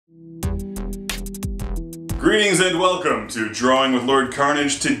Greetings and welcome to Drawing with Lord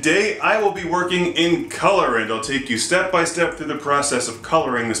Karnage. Today I will be working in color and I'll take you step by step through the process of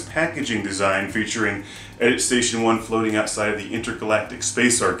coloring this packaging design featuring Edit Station 1 floating outside of the Intergalactic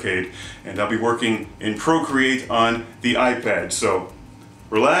Space Arcade. And I'll be working in Procreate on the iPad. So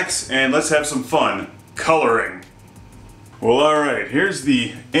relax and let's have some fun coloring. Well, alright, here's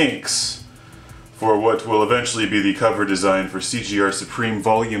the inks for what will eventually be the cover design for CGR Supreme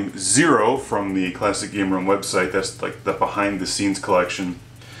Volume 0 from the Classic Game Room website. That's like the behind the scenes collection.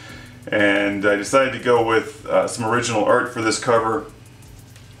 And I decided to go with some original art for this cover.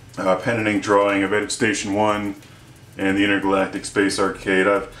 Pen and ink drawing of Edit Station 1 and the Intergalactic Space Arcade.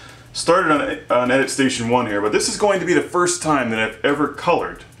 I've started on Edit Station 1 here, but this is going to be the first time that I've ever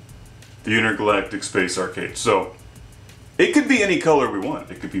colored the Intergalactic Space Arcade. So it could be any color we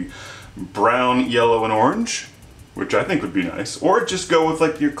want. It could be brown, yellow, and orange, which I think would be nice. Or just go with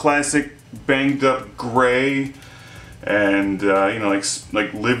like your classic banged up gray and you know,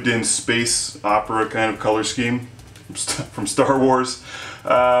 like lived in space opera kind of color scheme from Star Wars.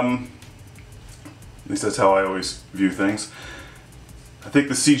 At least that's how I always view things. I think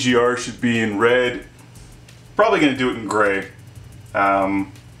the CGR should be in red. Probably going to do it in gray.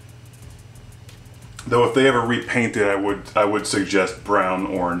 Though if they ever repaint it, I would suggest brown,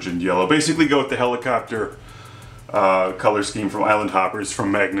 orange, and yellow. Basically go with the helicopter color scheme from Island Hoppers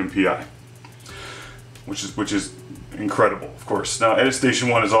from Magnum PI, which is incredible, of course. Now Edit Station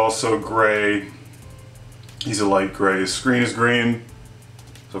 1 is also gray. He's a light gray. His screen is green,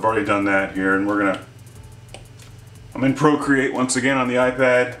 so I've already done that here, and I'm in Procreate once again on the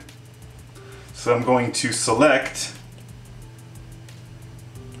iPad, so I'm going to select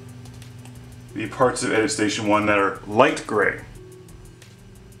the parts of Edit Station 1 that are light gray.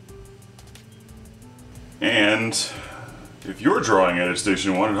 And if you're drawing Edit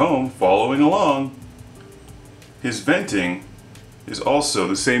Station 1 at home, following along, his venting is also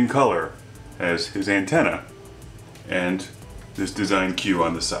the same color as his antenna and this design cue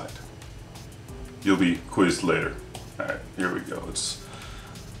on the side. You'll be quizzed later. Alright, here we go. Let's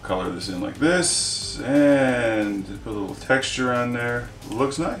color this in like this and put a little texture on there.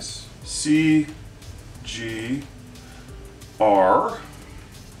 Looks nice. CGR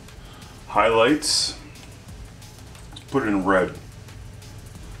highlights. Let's put it in red.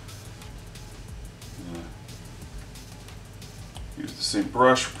 Use the same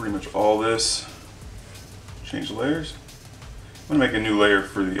brush for pretty much all this. Change the layers. I'm going to make a new layer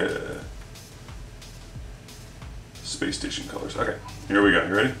for the space station colors. Okay, here we go.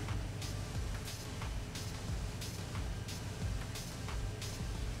 You ready?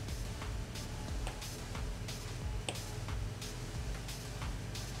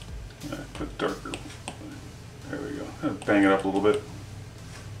 Put darker. There we go. Bang it up a little bit.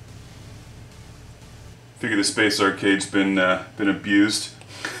 Figure the Space Arcade's been abused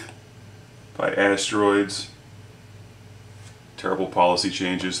by asteroids, terrible policy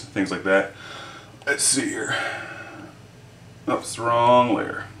changes, things like that. Let's see here. Oh, it's the wrong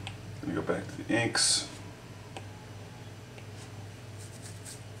layer. Let me go back to the inks.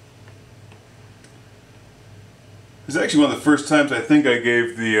 This is actually one of the first times I think I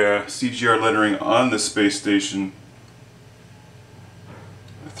gave the CGR lettering on the space station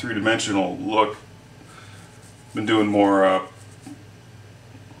a three-dimensional look. Been doing more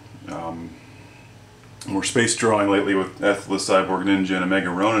space drawing lately with Ethelus, Cyborg Ninja, and Omega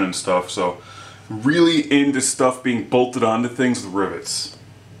Ronin and stuff, so I'm really into stuff being bolted onto things with rivets.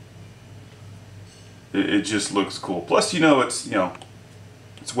 It just looks cool. Plus, it's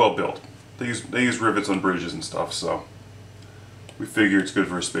well built. They use rivets on bridges and stuff, so we figure it's good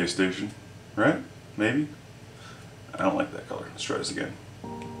for a space station, right? Maybe? I don't like that color. Let's try this again.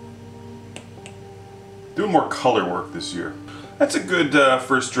 Doing more color work this year. That's a good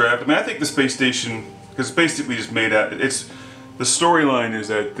first draft. I mean, I think the space station, because it's basically just made out, the storyline is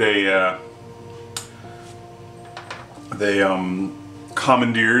that they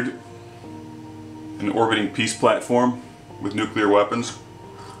commandeered an orbiting peace platform with nuclear weapons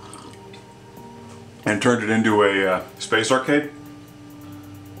and turned it into a space arcade.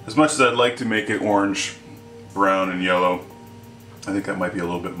 As much as I'd like to make it orange, brown, and yellow, I think that might be a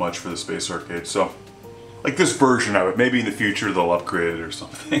little bit much for the space arcade. So, like this version of it, maybe in the future they'll upgrade it or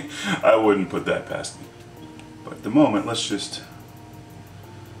something. I wouldn't put that past me. But at the moment, let's just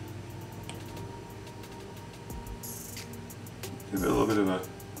give it a little bit of a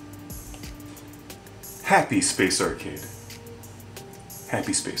happy space arcade.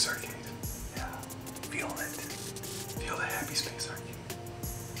 Happy space arcade. Space Arcade.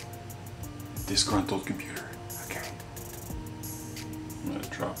 Disgruntled computer. Okay. I'm going to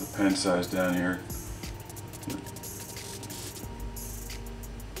drop the pen size down here.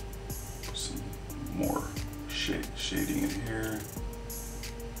 shading in here.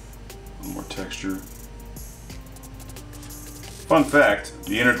 A little more texture. Fun fact,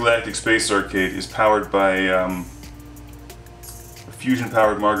 the Intergalactic Space Arcade is powered by a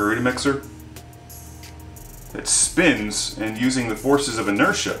fusion-powered margarita mixer that spins, and using the forces of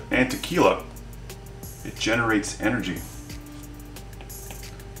inertia and tequila, it generates energy.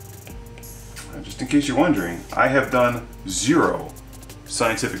 Just in case you're wondering, I have done zero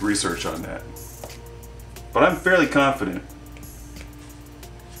scientific research on that. But I'm fairly confident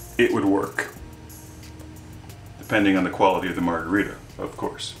it would work. Depending on the quality of the margarita, of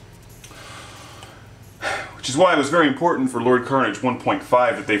course. Which is why it was very important for Lord Karnage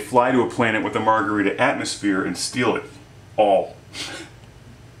 1.5 that they fly to a planet with a margarita atmosphere and steal it all.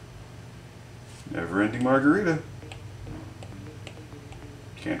 Never-ending margarita.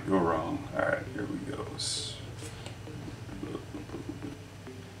 Can't go wrong. Alright, here we go.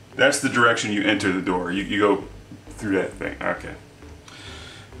 That's the direction you enter the door. You go through that thing. Okay.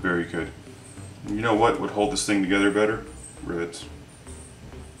 Very good. You know what would hold this thing together better? Rivets.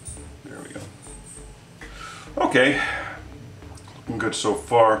 There we go. Okay. Looking good so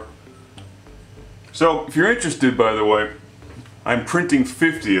far. So, if you're interested, by the way, I'm printing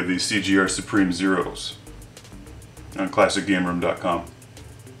 50 of these CGR Supreme Zeros on ClassicGameRoom.com.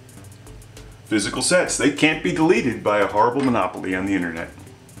 Physical sets. They can't be deleted by a horrible monopoly on the internet.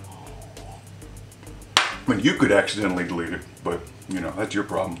 I mean, you could accidentally delete it, but, you know, that's your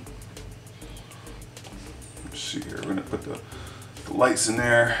problem. Let's see here. We're going to put the lights in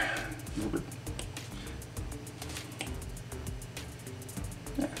there. A little bit.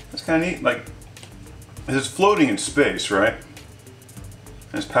 Yeah, that's kind of neat. Like, it's floating in space, right?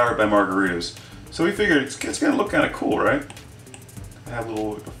 And it's powered by margaritas. So we figured it's going to look kind of cool, right? I have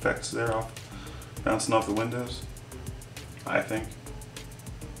little effects there bouncing off the windows, I think.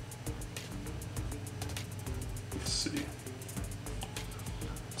 Let's see.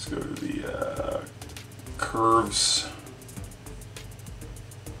 Let's go to the curves.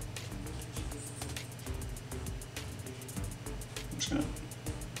 I'm just going to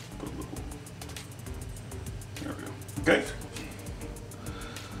put a little... There we go. Okay.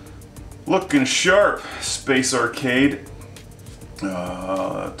 Looking sharp, Space Arcade.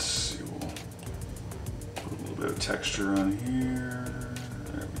 Let's see, we'll put a little bit of texture on here.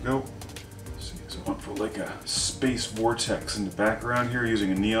 There we go. Let's see, so I want to put like a space vortex in the background here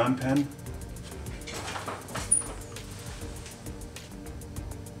using a neon pen.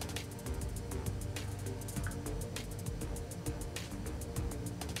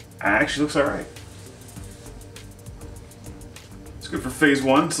 Actually looks alright. It's good for phase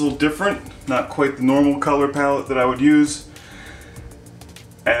one. It's a little different. Not quite the normal color palette that I would use.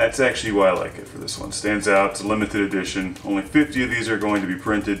 And that's actually why I like it for this one. Stands out. It's a limited edition. Only 50 of these are going to be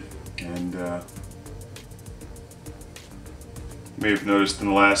printed. And you may have noticed in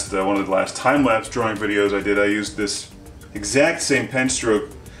the last one of the last time-lapse drawing videos I did, I used this exact same pen stroke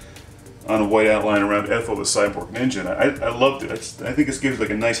on a white outline around Ethel the Cyborg Ninja. And I loved it. I think this gives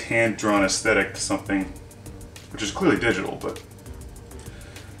like a nice hand-drawn aesthetic to something which is clearly digital, but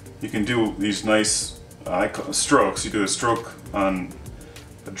you can do these nice strokes. You do a stroke on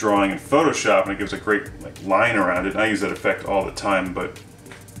a drawing in Photoshop and it gives a great like line around it. And I use that effect all the time, but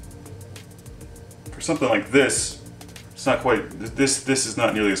for something like this, it's not quite, this is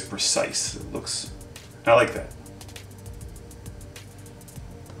not nearly as precise. It looks, I like that.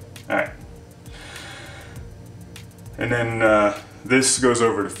 Alright. And then this goes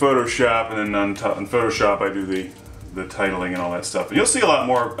over to Photoshop, and then on Photoshop I do the titling and all that stuff. And you'll see a lot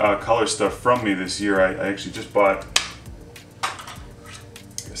more color stuff from me this year. I actually just bought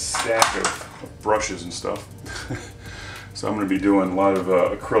a stack of brushes and stuff. So I'm going to be doing a lot of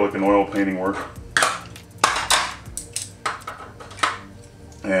acrylic and oil painting work.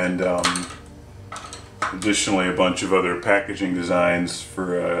 And additionally a bunch of other packaging designs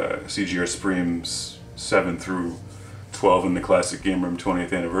for CGR Supremes 7 through 12 in the Classic Game Room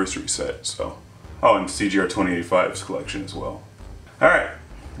 20th Anniversary set. So, oh, and CGR 2085's collection as well. Alright,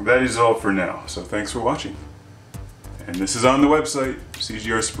 that is all for now. So thanks for watching. And this is on the website,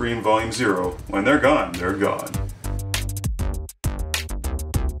 CGR Supreme Volume 0. When they're gone, they're gone.